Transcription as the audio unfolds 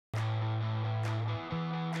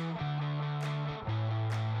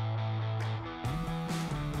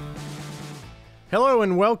Hello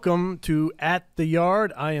and welcome to At the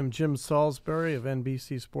Yard. I am Jim Salisbury of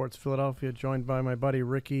NBC Sports Philadelphia, joined by my buddy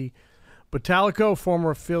Ricky Bottalico,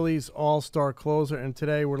 former Phillies all-star closer. And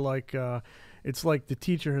today we're like, it's like the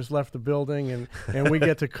teacher has left the building, and we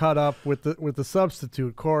get to cut up with the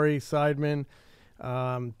substitute, Corey Seidman,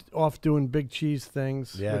 off doing big cheese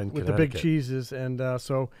things with the big cheeses. And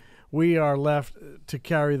so we are left to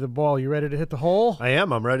carry the ball. You ready to hit the hole? I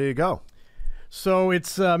am. I'm ready to go. So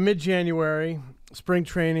it's mid-January. Spring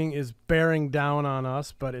training is bearing down on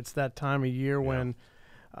us, but it's that time of year when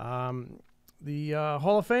the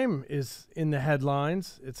Hall of Fame is in the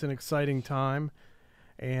headlines. It's an exciting time.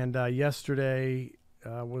 And yesterday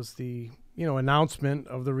was the announcement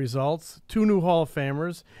of the results. 2 new Hall of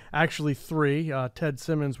Famers, actually 3. Ted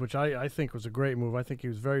Simmons, which I think was a great move. I think he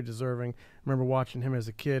was very deserving. I remember watching him as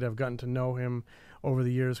a kid. I've gotten to know him over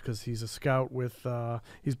the years because he's a scout with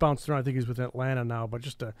he's bounced around. I think he's with Atlanta now, but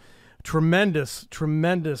just a tremendous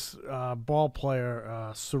ball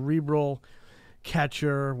player, cerebral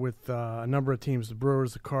catcher with a number of teams, the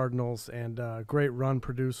Brewers, the Cardinals, and great run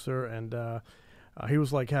producer. And he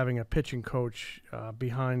was like having a pitching coach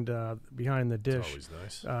behind the dish.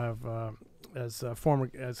 It's always nice.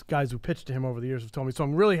 As guys who pitched to him over the years have told me. So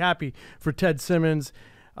I'm really happy for Ted Simmons.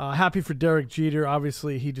 Happy for Derek Jeter.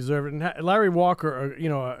 Obviously, he deserved it. And Larry Walker,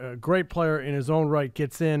 a great player in his own right,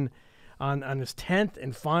 gets in on his 10th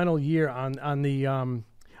and final year on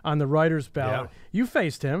the writers' ballot. Yeah. You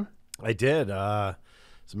faced him. I did. As a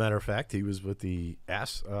matter of fact, he was with the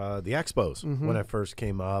Expos when I first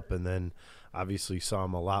came up, and then obviously saw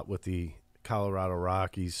him a lot with the Colorado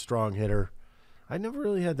Rockies. Strong hitter. I never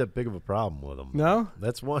really had that big of a problem with him. No?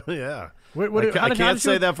 That's one. Yeah. I can't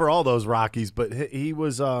say that for all those Rockies, but he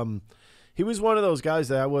was one of those guys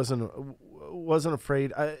that I wasn't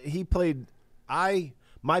afraid. He played.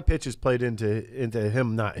 My pitches played into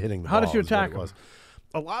him not hitting the ball. How did you attack him?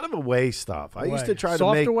 A lot of away stuff. I used to try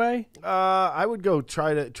to make away. I would go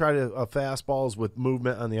try to fastballs with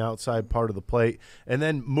movement on the outside part of the plate, and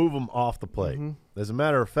then move them off the plate. As a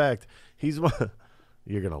matter of fact, he's one.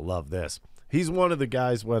 You're gonna love this. He's one of the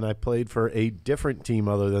guys when I played for a different team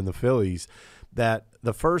other than the Phillies, that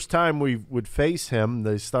the first time we would face him,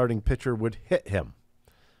 the starting pitcher would hit him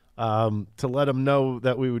to let him know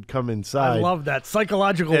that we would come inside. I love that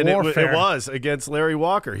psychological warfare. It was against Larry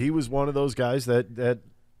Walker. He was one of those guys that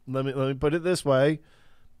let me put it this way,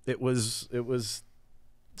 it was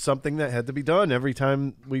something that had to be done every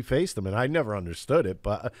time we faced him, and I never understood it,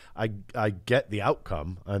 but I get the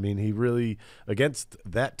outcome. I mean, he really, against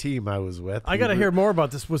that team I was with. I got to hear more about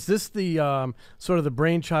this. Was this the sort of the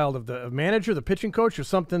brainchild of the manager, the pitching coach, or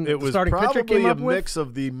something? It was starting pitcher came up probably a mix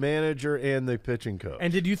of the manager and the pitching coach.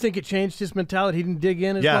 And did you think it changed his mentality? He didn't dig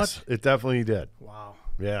in as much? Yes, it definitely did. Wow.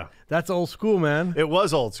 Yeah. That's old school, man. It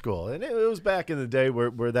was old school, and it was back in the day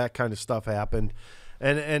where that kind of stuff happened.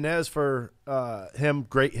 And as for him,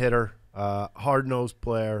 great hitter, hard-nosed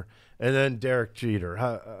player, and then Derek Jeter.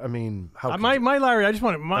 My Larry, I just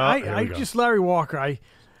want to Larry Walker.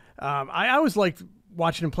 I always liked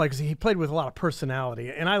watching him play because he played with a lot of personality,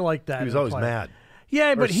 and I liked that. He was always mad.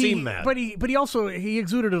 Yeah, but he also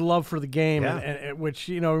exuded a love for the game, and which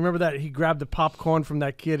remember that he grabbed the popcorn from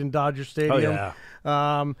that kid in Dodger Stadium. Oh,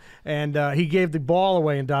 yeah. And he gave the ball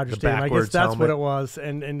away in Dodger Stadium. I guess that's helmet. what it was.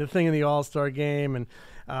 And the thing in the All-Star game. And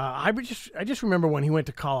I just remember when he went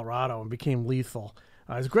to Colorado and became lethal.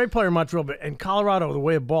 He's a great player in Montreal, but in Colorado, the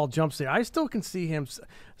way a ball jumps there, I still can see him.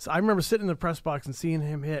 So I remember sitting in the press box and seeing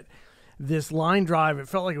him hit this line drive. It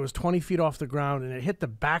felt like it was 20 feet off the ground, and it hit the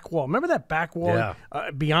back wall. Remember that back wall? Yeah.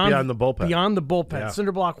 Beyond the bullpen. Beyond the bullpen, yeah.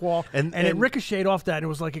 Cinder block wall. And it ricocheted off that, and it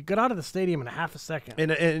was like it got out of the stadium in a half a second.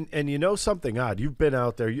 And you know something odd? You've been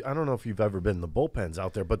out there. I don't know if you've ever been in the bullpens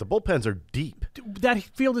out there, but the bullpens are deep. That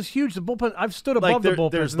field is huge. The bullpen, I've stood above the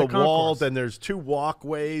bullpen. There's the wall, then there's 2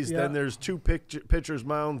 walkways, then there's 2 pitcher's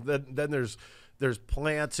mounds, then there's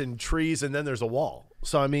plants and trees, and then there's a wall.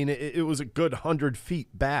 So, I mean, it was a good 100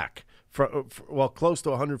 feet back. Close to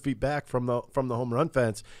 100 feet back from the home run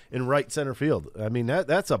fence in right center field. I mean,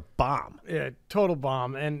 that's a bomb. Yeah, total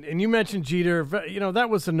bomb. And you mentioned Jeter. That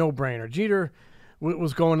was a no-brainer. Jeter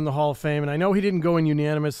was going in the Hall of Fame, and I know he didn't go in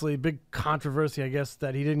unanimously. Big controversy, I guess,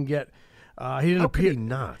 that he didn't get. He didn't appear.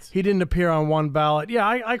 He didn't appear on one ballot. Yeah,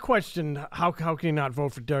 I question how can he not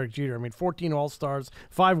vote for Derek Jeter? I mean, 14 All-Stars,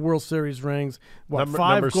 5 World Series rings, 5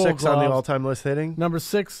 number Gold 6 Gloves, on the all-time list hitting. Number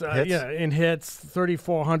 6, in hits,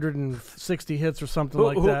 3,460 hits or something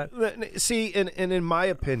like that. See, and in my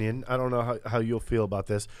opinion, I don't know how you'll feel about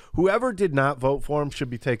this. Whoever did not vote for him should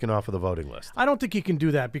be taken off of the voting list. I don't think he can do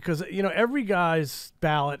that because every guy's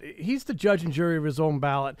ballot, he's the judge and jury of his own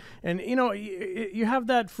ballot, and you have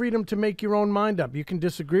that freedom to make make your own mind up. You can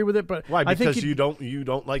disagree with it, but why? I think Because you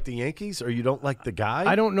don't like the Yankees, or you don't like the guy?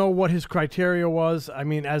 I don't know what his criteria was. I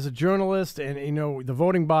mean, as a journalist, and the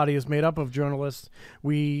voting body is made up of journalists.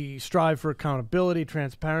 We strive for accountability,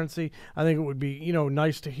 transparency. I think it would be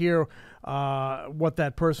nice to hear what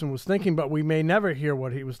that person was thinking, but we may never hear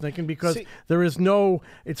what he was thinking because there is no.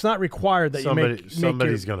 It's not required that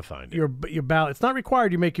somebody's going to find your ballot. It's not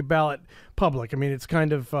required you make your ballot public. I mean, it's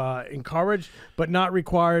kind of encouraged, but not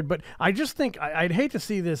required. But I just think I'd hate to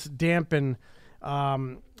see this dampen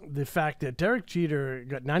the fact that Derek Jeter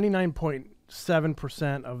got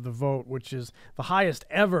 99.7% of the vote, which is the highest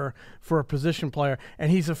ever for a position player,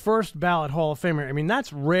 and he's a first ballot Hall of Famer. I mean,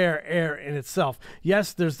 that's rare air in itself.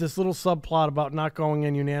 Yes, there's this little subplot about not going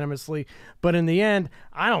in unanimously, but in the end,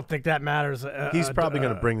 I don't think that matters. He's probably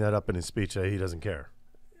going to bring that up in his speech that he doesn't care.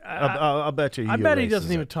 I'll bet you. I bet he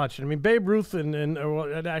doesn't even touch it. I mean, Babe Ruth and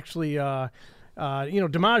actually.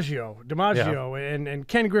 DiMaggio and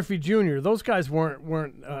Ken Griffey Jr. Those guys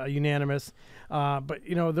weren't unanimous, but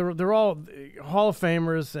they're all Hall of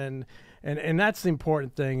Famers, and that's the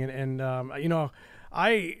important thing. And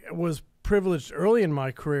I was privileged early in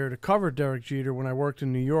my career to cover Derek Jeter when I worked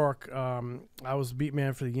in New York. I was beat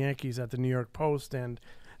man for the Yankees at the New York Post, and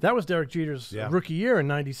that was Derek Jeter's rookie year in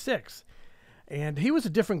 '96. And he was a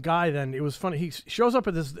different guy then. It was funny. He shows up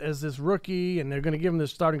as this rookie, and they're going to give him this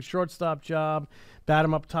starting shortstop job, bat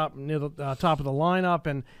him up top near the top of the lineup.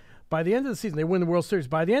 And by the end of the season, they win the World Series.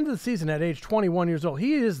 By the end of the season, at age 21 years old,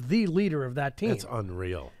 he is the leader of that team. That's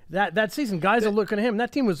unreal. That season, guys are looking at him.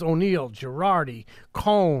 That team was O'Neill, Girardi,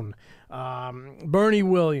 Cone, Bernie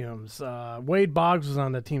Williams, Wade Boggs was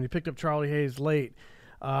on that team. They picked up Charlie Hayes late.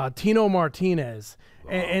 Tino Martinez.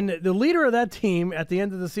 Wow. And the leader of that team at the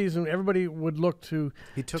end of the season, everybody would look to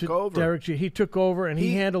over. Derek Jeter. He took over, and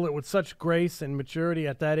he handled it with such grace and maturity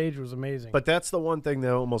at that age. It was amazing. But that's the one thing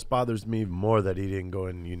that almost bothers me even more that he didn't go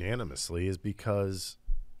in unanimously is because,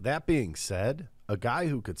 that being said, a guy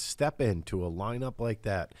who could step into a lineup like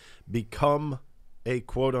that, become a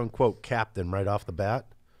quote-unquote captain right off the bat,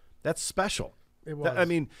 that's special. It was. I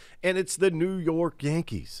mean, and it's the New York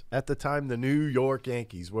Yankees. At the time, the New York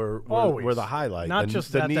Yankees were the highlight. Not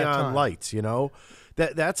just the at neon that time. lights,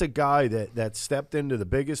 That's a guy that stepped into the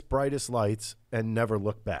biggest, brightest lights and never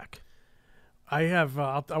looked back. I have.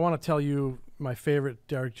 I want to tell you my favorite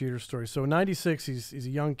Derek Jeter story. So in '96, he's a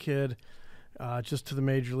young kid, just to the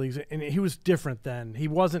major leagues, and he was different then. He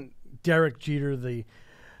wasn't Derek Jeter, the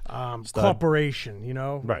corporation.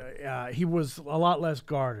 Right. He was a lot less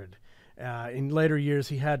guarded. In later years,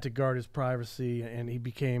 he had to guard his privacy, and he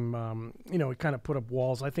became, he kind of put up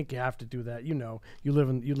walls. I think you have to do that. You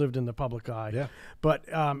lived in the public eye. Yeah. But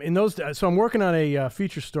in those, so I'm working on a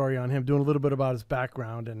feature story on him, doing a little bit about his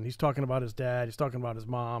background, and he's talking about his dad. He's talking about his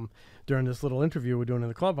mom during this little interview we're doing in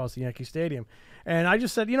the clubhouse at Yankee Stadium. And I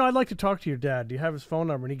just said, I'd like to talk to your dad. Do you have his phone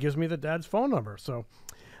number? And he gives me the dad's phone number. So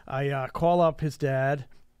I call up his dad.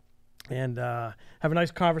 And have a nice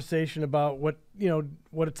conversation about what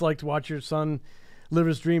it's like to watch your son live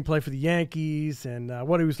his dream, play for the Yankees, and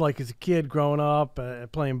what he was like as a kid growing up,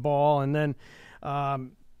 playing ball. And then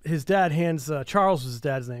his dad hands Charles was his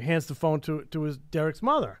dad's name, hands the phone to his Derek's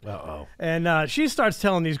mother. Uh-oh. And she starts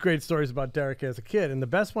telling these great stories about Derek as a kid. And the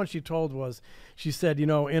best one she told was, she said,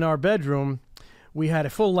 in our bedroom we had a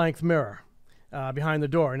full-length mirror behind the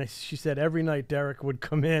door, and she said every night Derek would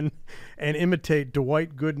come in and imitate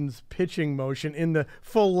Dwight Gooden's pitching motion in the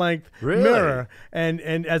full-length mirror. And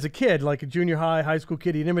as a kid, like a junior high school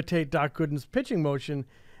kid, he'd imitate Doc Gooden's pitching motion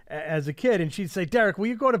as a kid, and she'd say, Derek, will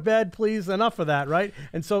you go to bed, please? Enough of that, right?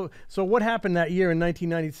 And so what happened that year in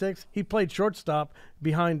 1996? He played shortstop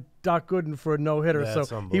behind Doc Gooden for a no-hitter. That's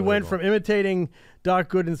so he went from imitating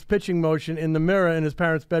Doc Gooden's pitching motion in the mirror in his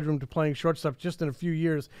parents' bedroom to playing shortstop just in a few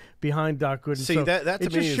years behind Doc Gooden. See, so that to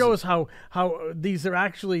it me just shows how these are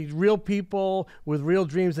actually real people with real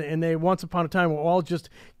dreams, and they once upon a time were all just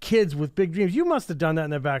kids with big dreams. You must have done that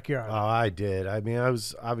in their backyard. Oh, I did. I mean, I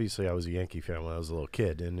was a Yankee fan when I was a little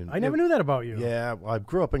kid, and I never knew that about you. Yeah, well, I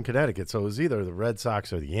grew up in Connecticut, so it was either the Red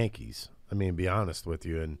Sox or the Yankees. I mean, to be honest with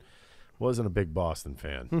you, and wasn't a big Boston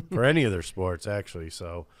fan for any of their sports, actually.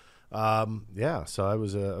 So, so I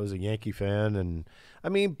was a Yankee fan, and I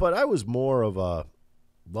mean, but I was more of a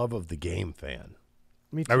love of the game fan.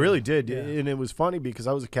 Me too. I really did, yeah. And it was funny because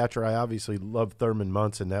I was a catcher. I obviously loved Thurman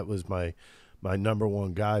Munson. That was my number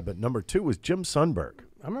one guy. But number two was Jim Sundberg.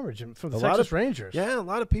 I remember Jim from the Texas Rangers. Yeah, a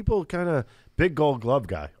lot of people kind of big Gold Glove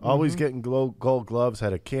guy. Always getting Gold Gloves.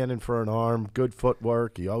 Had a cannon for an arm. Good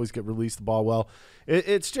footwork. He always released the ball well.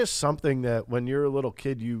 It's just something that when you're a little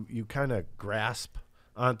kid, you kind of grasp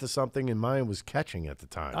onto something, and mine was catching at the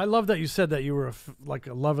time. I love that you said that you were like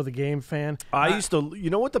a love of the game fan. I used to, you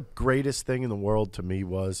know what the greatest thing in the world to me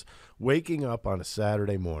was? Waking up on a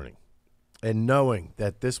Saturday morning and knowing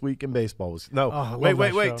that This Week in Baseball was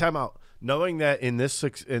wait, time out. Knowing that in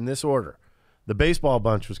this order, the baseball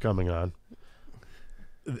bunch was coming on,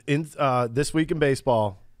 This Week in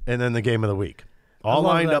Baseball, and then the game of the week, all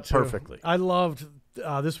lined up perfectly. I loved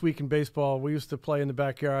This Week in Baseball. We used to play in the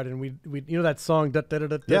backyard, and we you know that song,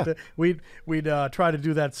 we'd try to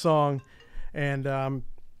do that song, and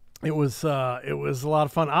it was a lot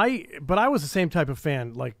of fun. But I was the same type of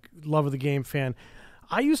fan, like love of the game fan.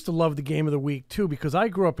 I used to love the game of the week too, because I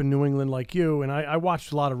grew up in New England like you, and I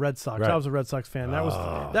watched a lot of Red Sox. Right. I was a Red Sox fan. That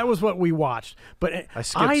was what we watched. But I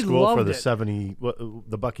skipped school for the it.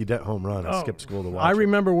 the Bucky Dent home run. I skipped school to watch. I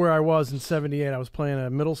remember where I was in '78. I was playing a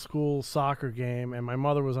middle school soccer game, and my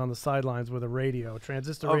mother was on the sidelines with a radio,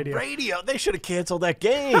 transistor radio. A radio? They should have canceled that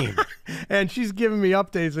game. And she's giving me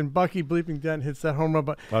updates, and Bucky bleeping Dent hits that home run.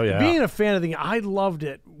 But yeah. Being a fan of the game, I loved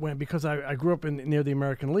it because I grew up near the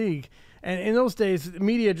American League. And in those days,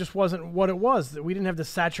 media just wasn't what it was. We didn't have the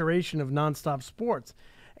saturation of nonstop sports.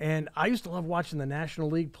 And I used to love watching the National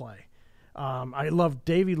League play. I loved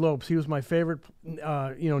Davey Lopes. He was my favorite,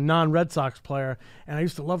 non-Red Sox player. And I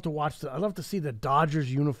used to love to watch. I love to see the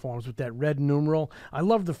Dodgers uniforms with that red numeral. I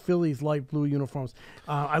love the Phillies light blue uniforms.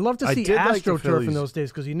 I love to see AstroTurf in those days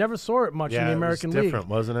because you never saw it much in the American League. Yeah, it was different,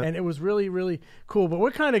 wasn't it? And it was really, really cool. But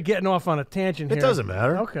we're kind of getting off on a tangent here. It doesn't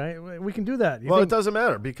matter. Okay, we can do that. It doesn't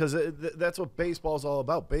matter because that's what baseball is all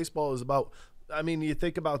about. Baseball is about. I mean, you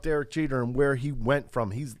think about Derek Jeter and where he went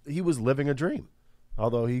from. He was living a dream.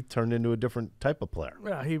 Although he turned into a different type of player.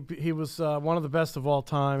 Yeah, he was one of the best of all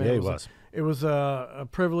time. Yeah, he was. It was a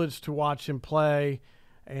privilege to watch him play,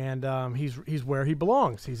 and he's where he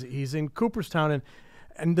belongs. He's in Cooperstown,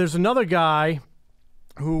 and there's another guy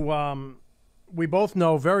who we both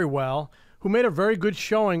know very well who made a very good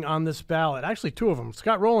showing on this ballot. Actually, two of them.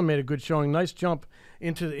 Scott Rowland made a good showing. Nice jump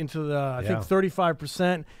into the I think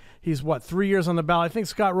 35%. He's 3 years on the ballot. I think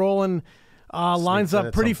Scott Rowland lines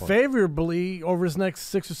up pretty favorably over his next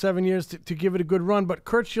 6 or 7 years to give it a good run. But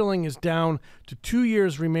Curt Schilling is down to 2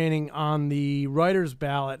 years remaining on the writer's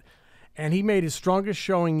ballot, and he made his strongest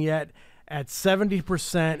showing yet at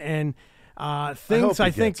 70%. And things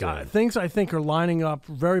I think are lining up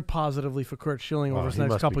very positively for Curt Schilling over his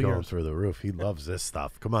next couple years. Through the roof. He loves this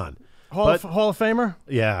stuff. Come on. Hall of Famer?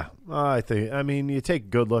 Yeah, I mean, you take a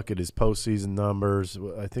good look at his postseason numbers.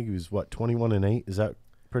 I think he was 21-8. Is that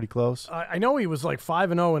pretty close? I know he was like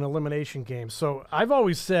 5-0 in elimination games. So I've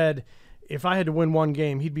always said if I had to win one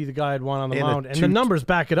game, he'd be the guy I'd want on the mound. And the numbers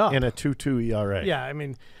back it up. And a 2.2 ERA. Yeah, I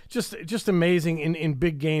mean, just amazing in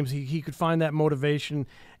big games. He could find that motivation,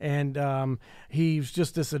 and he's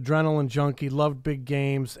just this adrenaline junkie. Loved big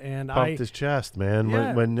games, and pumped his chest, man.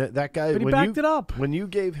 Yeah, when that guy, but he backed it up. When you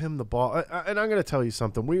gave him the ball, and I'm going to tell you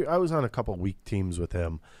something. I was on a couple weak teams with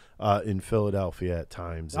him. In Philadelphia at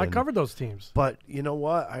times. I covered those teams. But you know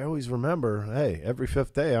what? I always remember, hey, every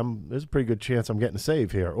fifth day, there's a pretty good chance I'm getting a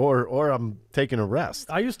save here, or I'm taking a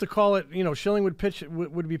rest. I used to call it, Schilling would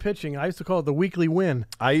be pitching. I used to call it the weekly win.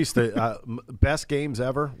 I used to, best games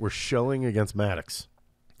ever were Schilling against Maddox.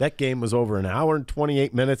 That game was over an hour and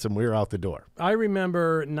 28 minutes, and we were out the door. I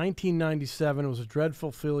remember 1997. It was a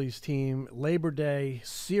dreadful Phillies team. Labor Day,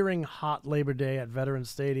 searing hot Labor Day at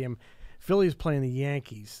Veterans Stadium. Phillies playing the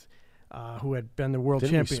Yankees. Who had been the world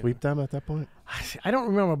champion. Didn't we sweep them at that point? I don't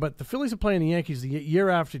remember, but the Phillies are playing the Yankees the year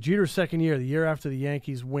after Jeter's second year, the year after the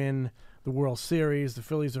Yankees win the World Series. The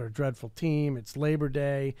Phillies are a dreadful team. It's Labor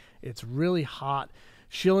Day. It's really hot.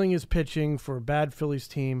 Schilling is pitching for a bad Phillies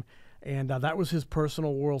team, and that was his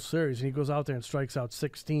personal World Series. And he goes out there and strikes out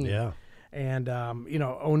 16. Yeah. And,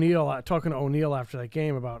 O'Neill, talking to O'Neill after that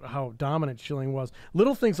game about how dominant Schilling was.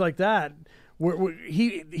 Little things like that.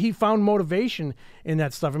 He found motivation in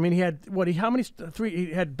that stuff. I mean, he had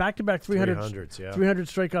he had back-to-back 300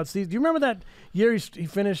 strikeout seasons. Do you remember that year he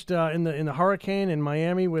finished in the Hurricane in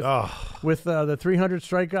Miami with the 300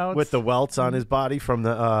 strikeouts with the welts on his body from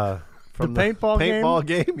the paintball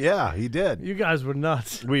game? Yeah, he did. You guys were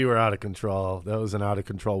nuts. We were out of control. That was an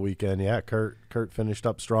out-of-control weekend. Yeah, Kurt finished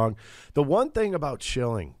up strong. The one thing about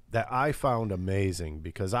Schilling that I found amazing,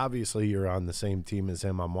 because obviously you're on the same team as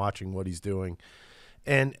him, I'm watching what he's doing,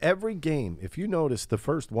 and every game, if you notice the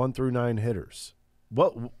first 1 through 9 hitters,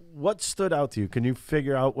 what stood out to you? Can you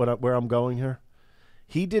figure out where I'm going here?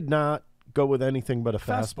 He did not go with anything but a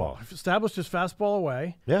fastball. Established his fastball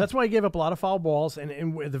away. Yeah. That's why he gave up a lot of foul balls.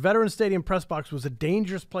 And the Veterans Stadium press box was a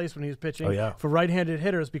dangerous place when he was pitching for right-handed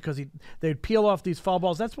hitters because they'd peel off these foul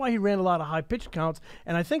balls. That's why he ran a lot of high pitch counts.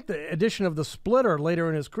 And I think the addition of the splitter later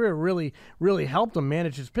in his career really, really helped him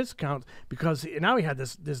manage his pitch count because now he had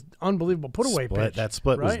this unbelievable put-away pitch. That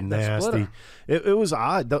split was nasty. It was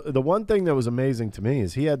odd. The one thing that was amazing to me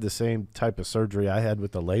is he had the same type of surgery I had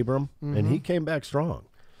with the labrum, and he came back strong.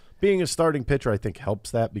 Being a starting pitcher, I think,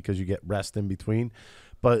 helps that because you get rest in between.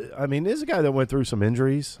 But, I mean, this is a guy that went through some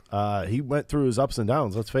injuries. He went through his ups and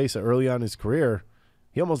downs. Let's face it, early on in his career,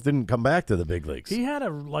 he almost didn't come back to the big leagues. He had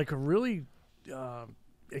a really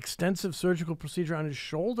extensive surgical procedure on his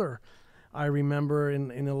shoulder, I remember,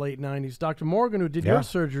 in the late 90s. Dr. Morgan, who did your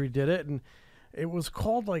surgery, did it, and it was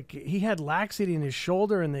called, like, he had laxity in his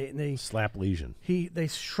shoulder, and they slap lesion. They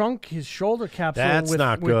shrunk his shoulder capsule. That's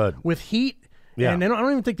not good. With heat. Yeah. And I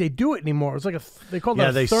don't even think they do it anymore. It's like they call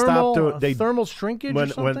it thermal shrinkage or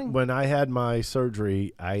something. When I had my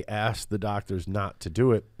surgery, I asked the doctors not to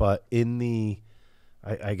do it, but in the,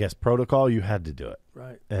 I guess, protocol, you had to do it.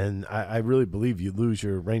 Right. And I really believe you lose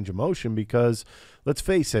your range of motion because, let's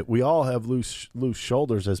face it, we all have loose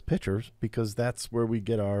shoulders as pitchers because that's where we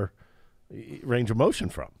get our range of motion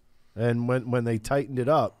from. And when they tightened it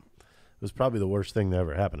up, it was probably the worst thing that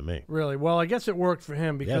ever happened to me. Really? Well, I guess it worked for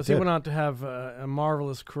him because he went on to have a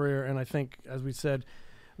marvelous career, and I think, as we said,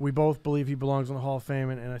 we both believe he belongs in the Hall of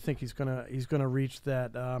Fame, and I think he's gonna reach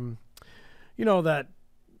that, that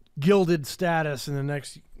gilded status in the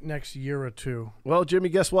next year or two. Well, Jimmy,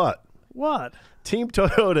 guess what? What? Team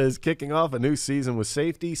Toyota is kicking off a new season with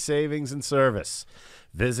safety, savings, and service.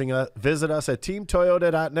 Visit us at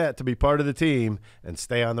teamtoyota.net to be part of the team and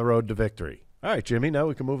stay on the road to victory. All right, Jimmy, now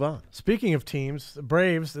we can move on. Speaking of teams, the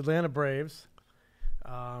Atlanta Braves,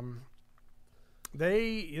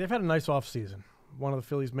 they've had a nice offseason. One of the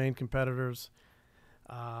Phillies' main competitors.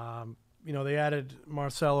 They added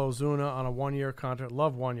Marcell Ozuna on a one-year contract.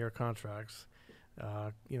 Love one-year contracts.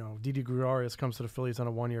 Didi Gregorius comes to the Phillies on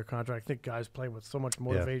a one-year contract. I think guys play with so much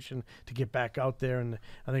motivation to get back out there, and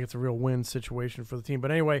I think it's a real win situation for the team.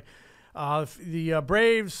 But anyway, the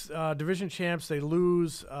Braves, division champs, they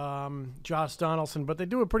lose Josh Donaldson, but they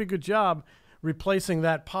do a pretty good job replacing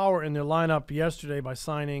that power in their lineup yesterday by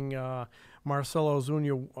signing Marcell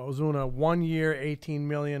Ozuna 1 year, $18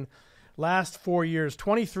 million. Last 4 years,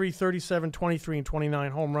 23, 37, 23, and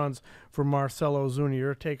 29 home runs for Marcell Ozuna.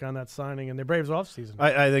 Your take on that signing and the Braves offseason?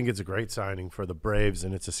 I think it's a great signing for the Braves,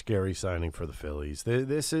 and it's a scary signing for the Phillies.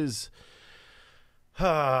 This is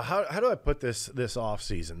how do I put this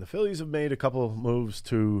offseason? The Phillies have made a couple of moves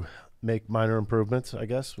to make minor improvements, I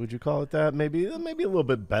guess. Would you call it that? Maybe a little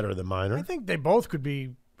bit better than minor. I think they both could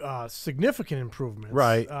be significant improvements.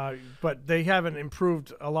 Right. But they haven't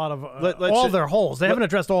improved a lot of all their holes. They haven't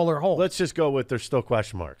addressed all their holes. Let's just go with there's still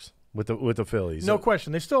question marks with the Phillies. No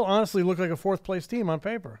question. They still honestly look like a fourth-place team on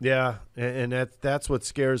paper. Yeah, and that's what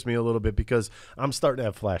scares me a little bit because I'm starting to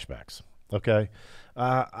have flashbacks, okay?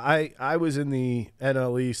 I was in the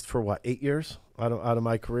NL East for, 8 years out of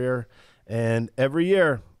my career, and every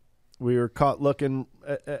year we were caught looking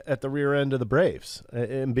at the rear end of the Braves,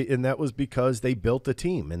 and that was because they built a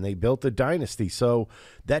team and they built a dynasty. So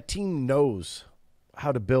that team knows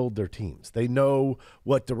how to build their teams. They know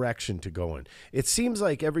what direction to go in. It seems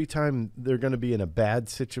like every time they're going to be in a bad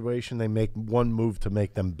situation, they make one move to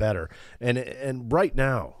make them better. And right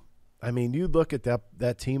now, I mean, you look at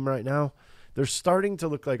that team right now, they're starting to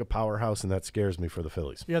look like a powerhouse, and that scares me for the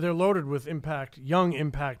Phillies. Yeah, they're loaded with young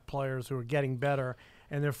impact players who are getting better.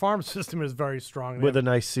 And their farm system is very strong. With a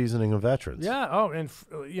nice seasoning of veterans. Yeah. Oh, and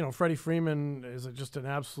Freddie Freeman is just an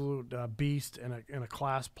absolute beast and a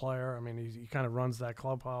class player. I mean, he kind of runs that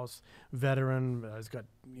clubhouse. Veteran. He's got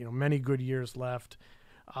many good years left.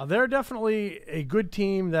 They're definitely a good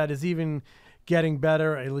team that is even getting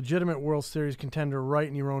better. A legitimate World Series contender right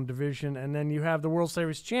in your own division, and then you have the World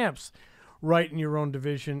Series champs right in your own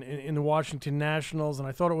division in the Washington Nationals. And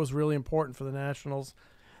I thought it was really important for the Nationals.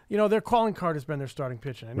 Their calling card has been their starting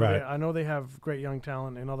pitching. I know they have great young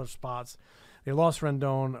talent in other spots. They lost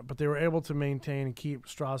Rendon, but they were able to maintain and keep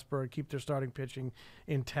Strasburg, keep their starting pitching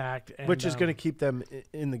intact. And, which is going to keep them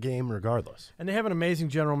in the game regardless. And they have an amazing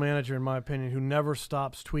general manager, in my opinion, who never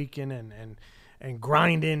stops tweaking and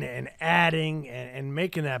grinding and adding and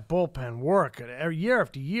making that bullpen work. Year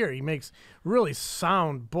after year, he makes really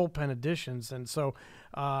sound bullpen additions. And so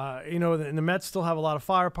and the Mets still have a lot of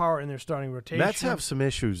firepower in their starting rotation. Mets have some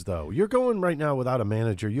issues, though. You're going right now without a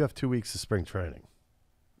manager. You have 2 weeks of spring training.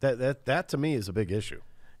 That to me is a big issue.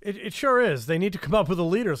 It sure is. They need to come up with a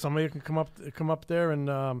leader, somebody who can come up there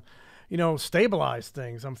and stabilize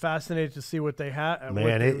things. I'm fascinated to see what they have.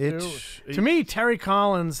 Man, to me, Terry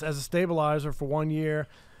Collins as a stabilizer for 1 year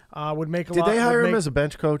would make a lot. Did they hire him as a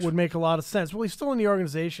bench coach? Would make a lot of sense. Well, he's still in the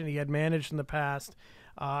organization. He had managed in the past.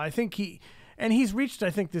 I think he's reached, I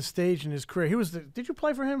think, this stage in his career. Did you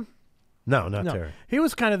play for him? No, not Terry. He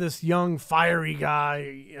was kind of this young, fiery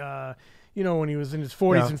guy, when he was in his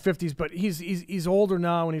 40s and 50s. But he's older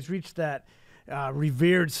now, and he's reached that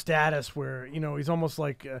revered status where he's almost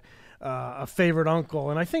like a favorite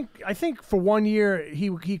uncle. And I think for 1 year he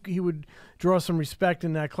would draw some respect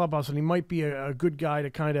in that clubhouse, and he might be a good guy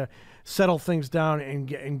to kind of settle things down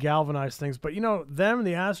and galvanize things. But the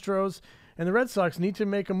Astros and the Red Sox need to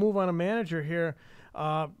make a move on a manager here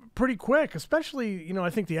pretty quick, especially, I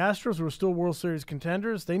think the Astros were still World Series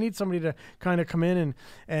contenders. They need somebody to kind of come in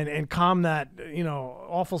and calm that,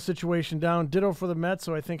 awful situation down. Ditto for the Mets,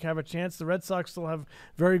 so I think have a chance. The Red Sox still have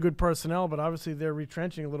very good personnel, but obviously they're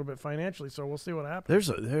retrenching a little bit financially, so we'll see what happens.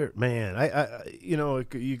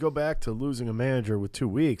 You go back to losing a manager with 2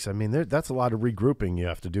 weeks. I mean, that's a lot of regrouping you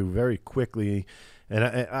have to do very quickly. And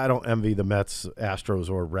I don't envy the Mets, Astros,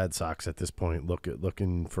 or Red Sox at this point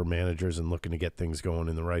looking for managers and looking to get things going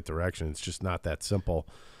in the right direction. It's just not that simple.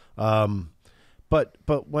 But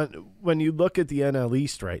when you look at the NL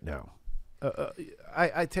East right now, you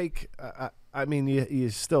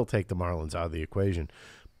still take the Marlins out of the equation.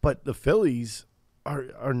 But the Phillies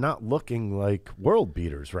are not looking like world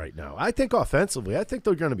beaters right now. I think offensively,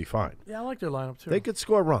 they're going to be fine. Yeah, I like their lineup too. They could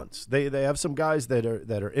score runs. They have some guys that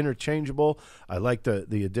are interchangeable. I like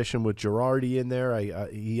the addition with Girardi in there.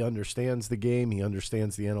 He understands the game. He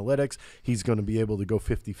understands the analytics. He's going to be able to go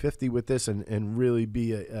 50-50 with this and really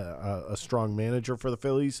be a strong manager for the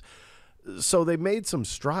Phillies. So they made some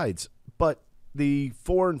strides. But the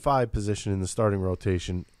 4 and 5 position in the starting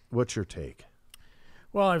rotation, what's your take?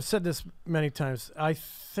 Well, I've said this many times. I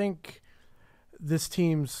think this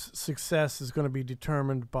team's success is going to be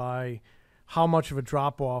determined by how much of a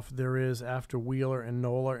drop-off there is after Wheeler and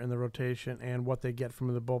Nola in the rotation and what they get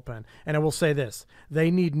from the bullpen. And I will say this.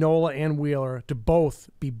 They need Nola and Wheeler to both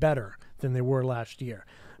be better than they were last year.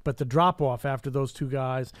 But the drop-off after those two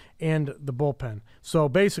guys and the bullpen. So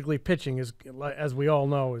basically pitching, is, as we all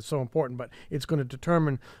know, is so important. But it's going to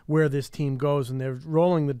determine where this team goes. And they're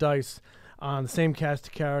rolling the dice on the same cast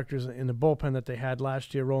of characters in the bullpen that they had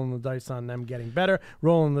last year, rolling the dice on them getting better,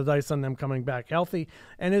 rolling the dice on them coming back healthy.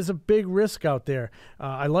 And there's a big risk out there.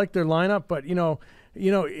 I like their lineup, but,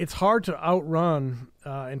 it's hard to outrun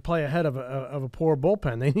and play ahead of a poor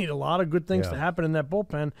bullpen. They need a lot of good things to happen in that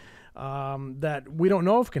bullpen that we don't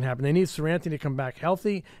know if can happen. They need Seranthony to come back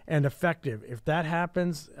healthy and effective. If that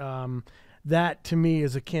happens, that to me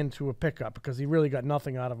is akin to a pickup because he really got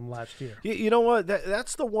nothing out of him last year. You know what?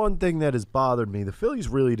 That's the one thing that has bothered me. The Phillies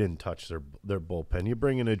really didn't touch their bullpen. You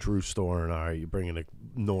bring in a Drew Storen, all right, you bring in a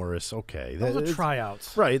Norris, okay. Those are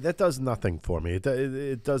tryouts. Right, that does nothing for me.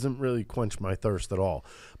 It doesn't really quench my thirst at all.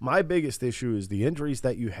 My biggest issue is the injuries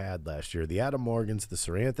that you had last year, the Adam Morgans, the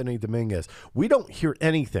Seranthony Dominguez. We don't hear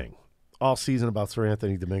anything all season about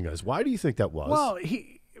Seranthony Dominguez. Why do you think that was? Well,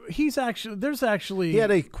 he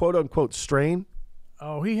had a quote unquote strain.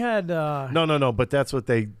 Oh, he had no, but that's what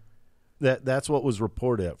that's what was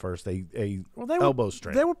reported at first, elbow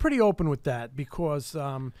strain. They were pretty open with that because they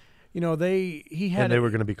were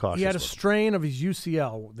going to be cautious. He had a strain of his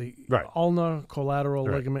UCL, the ulnar collateral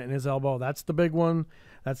ligament in his elbow. That's the big one.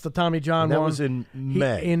 That's the Tommy John and that one. Was in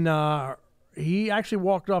May. He actually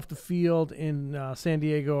walked off the field in San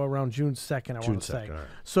Diego around June 2nd, I want to say. Right.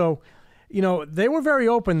 So, they were very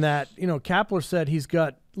open that, Kapler said he's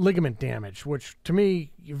got ligament damage, which to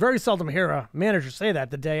me, you very seldom hear a manager say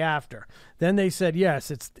that the day after. Then they said, yes,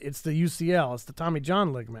 it's the UCL. It's the Tommy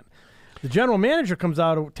John ligament. The general manager comes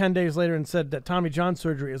out 10 days later and said that Tommy John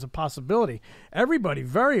surgery is a possibility. Everybody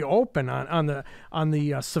very open on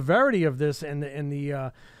the severity of this and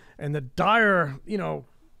the dire,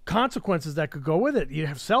 consequences that could go with it. You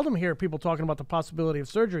have seldom hear people talking about the possibility of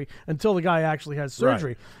surgery until the guy actually has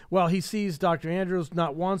surgery. Right. Well, he sees Dr. Andrews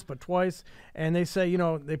not once but twice, and they say,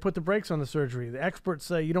 they put the brakes on the surgery. The experts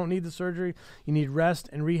say you don't need the surgery. You need rest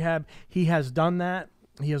and rehab. He has done that.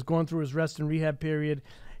 He has gone through his rest and rehab period.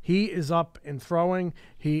 He is up and throwing.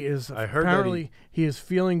 He is apparently he is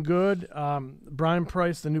feeling good. Brian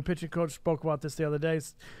Price, the new pitching coach, spoke about this the other day.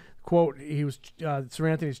 Quote,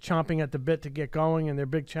 Seranthony's chomping at the bit to get going, and their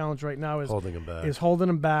big challenge right now is holding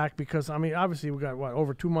him back because, obviously we've got,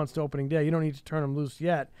 over 2 months to opening day. You don't need to turn him loose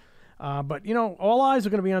yet. But, all eyes are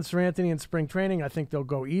going to be on Seranthony in spring training. I think they'll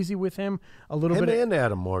go easy with him a little bit. And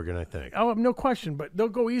Adam Morgan, I think. Oh, no question. But they'll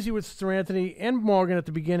go easy with Seranthony and Morgan at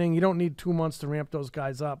the beginning. You don't need 2 months to ramp those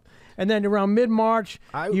guys up. And then around mid-March,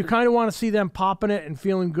 you kind of want to see them popping it and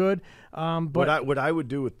feeling good. But what I would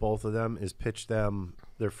do with both of them is pitch them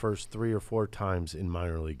their first 3 or 4 times in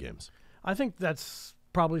minor league games. I think that's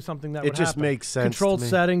probably something that would just happen. makes sense. Controlled to me.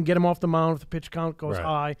 setting, get them off the mound if the pitch count goes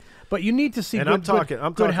high. But you need to see and good, I'm talking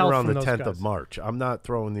good health around from the those 10th guys. of March. I'm not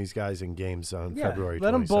throwing these guys in games on February 22nd.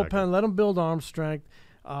 Let them bullpen, let them build arm strength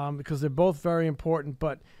because they're both very important.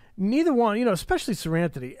 But neither one, especially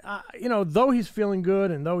Seranthony, though he's feeling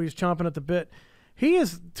good and though he's chomping at the bit, he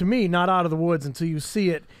is, to me, not out of the woods until you see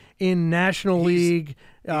it in National League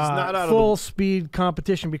full speed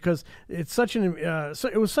competition because it's such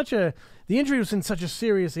the injury was in such a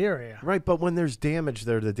serious area. Right, but when there's damage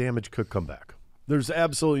there, the damage could come back. There's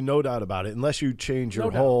absolutely no doubt about it, unless you change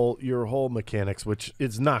your whole mechanics, which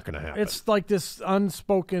is not going to happen. It's like this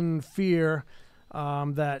unspoken fear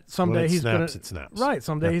that someday he's going to snaps. Right,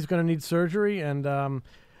 someday he's going to need surgery, and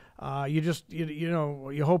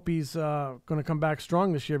you hope he's going to come back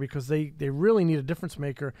strong this year because they really need a difference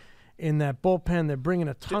maker in that bullpen. They're bringing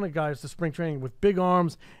a ton of guys to spring training with big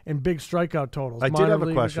arms and big strikeout totals. I did have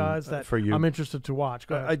a question guys that for you. I'm interested to watch.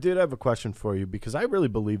 Go ahead. I did have a question for you because I really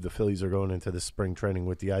believe the Phillies are going into this spring training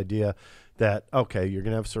with the idea that you're going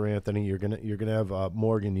to have Seranthony, you're going to have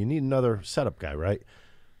Morgan. You need another setup guy, right?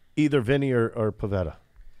 Either Vinny or Pivetta.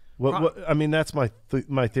 I mean, that's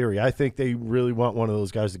my theory. I think they really want one of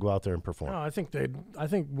those guys to go out there and perform. No, I think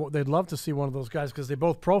they'd love to see one of those guys because they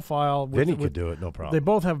both profile. Vinny could do it, no problem. They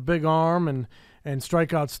both have big arm and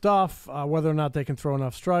strikeout stuff. Whether or not they can throw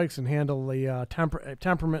enough strikes and handle the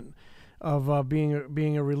temperament of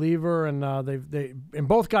being a reliever, and and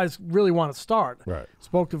both guys really want to start. Right.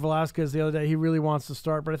 Spoke to Velasquez the other day. He really wants to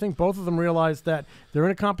start, but I think both of them realize that they're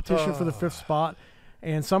in a competition for the 5th spot.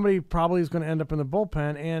 And somebody probably is going to end up in the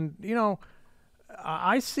bullpen. And,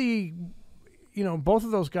 I see, both of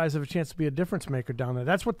those guys have a chance to be a difference maker down there.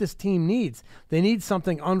 That's what this team needs. They need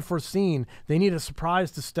something unforeseen. They need a surprise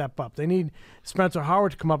to step up. They need Spencer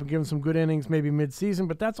Howard to come up and give them some good innings maybe midseason.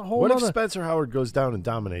 But that's a whole What if Spencer Howard goes down and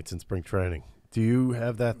dominates in spring training? Do you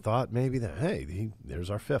have that thought maybe that, hey, there's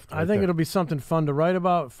our 5th? I think it'll be something fun to write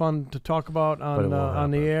about, fun to talk about on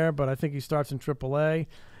the air. But I think he starts in AAA.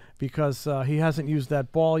 Because he hasn't used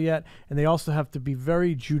that ball yet, and they also have to be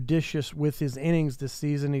very judicious with his innings this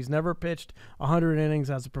season. He's never pitched 100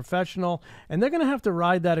 innings as a professional, and they're going to have to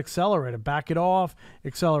ride that accelerator, back it off,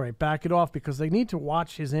 accelerate, back it off, because they need to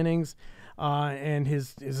watch his innings and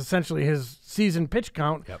his essentially his season pitch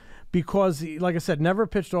count. Yep. Because, like I said, never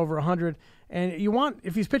pitched over 100. And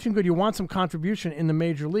if he's pitching good, you want some contribution in the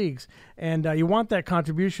major leagues, and you want that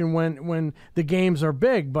contribution when the games are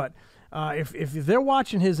big, but. If they're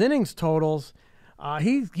watching his innings totals,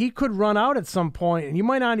 he could run out at some point, and you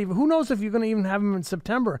might not even. Who knows if you're going to even have him in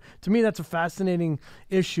September? To me, that's a fascinating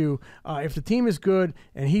issue. If the team is good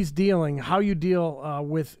and he's dealing, how you deal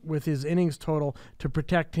with his innings total to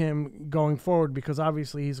protect him going forward, because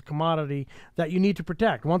obviously he's a commodity that you need to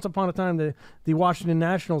protect. Once upon a time, the Washington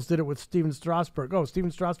Nationals did it with Steven Strasburg.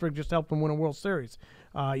 Steven Strasburg just helped them win a World Series.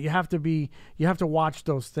 You have to watch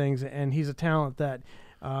those things, and he's a talent that.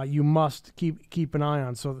 You must keep an eye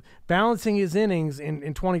on. So balancing his innings in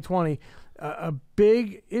 2020, a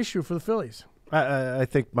big issue for the Phillies. I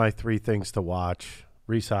think my 3 things to watch,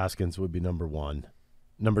 Rhys Hoskins would be number 1.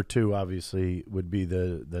 Number 2, obviously, would be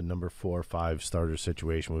the number 4 or 5 starter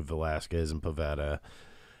situation with Velasquez and Pivetta.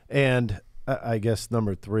 And I guess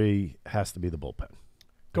number 3 has to be the bullpen.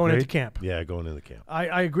 Going into camp. Yeah, going into camp.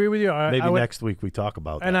 I agree with you. Maybe next week we talk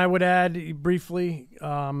about that. And I would add briefly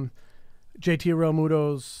JT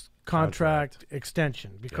Realmuto's contract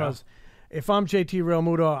extension, because if I'm JT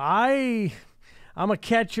Realmuto, I'm a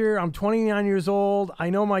catcher. I'm 29 years old. I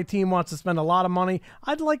know my team wants to spend a lot of money.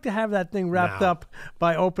 I'd like to have that thing wrapped up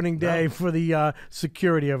by opening day for the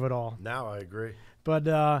security of it all. Now I agree. But,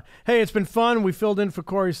 hey, it's been fun. We filled in for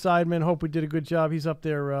Corey Seidman. Hope we did a good job. He's up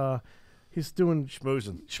there. He's doing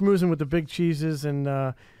schmoozing with the big cheeses.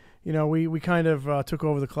 And, we kind of took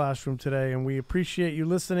over the classroom today. And we appreciate you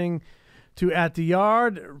listening to At the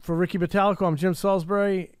Yard. For Ricky Bottalico, I'm Jim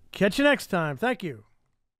Salisbury. Catch you next time. Thank you.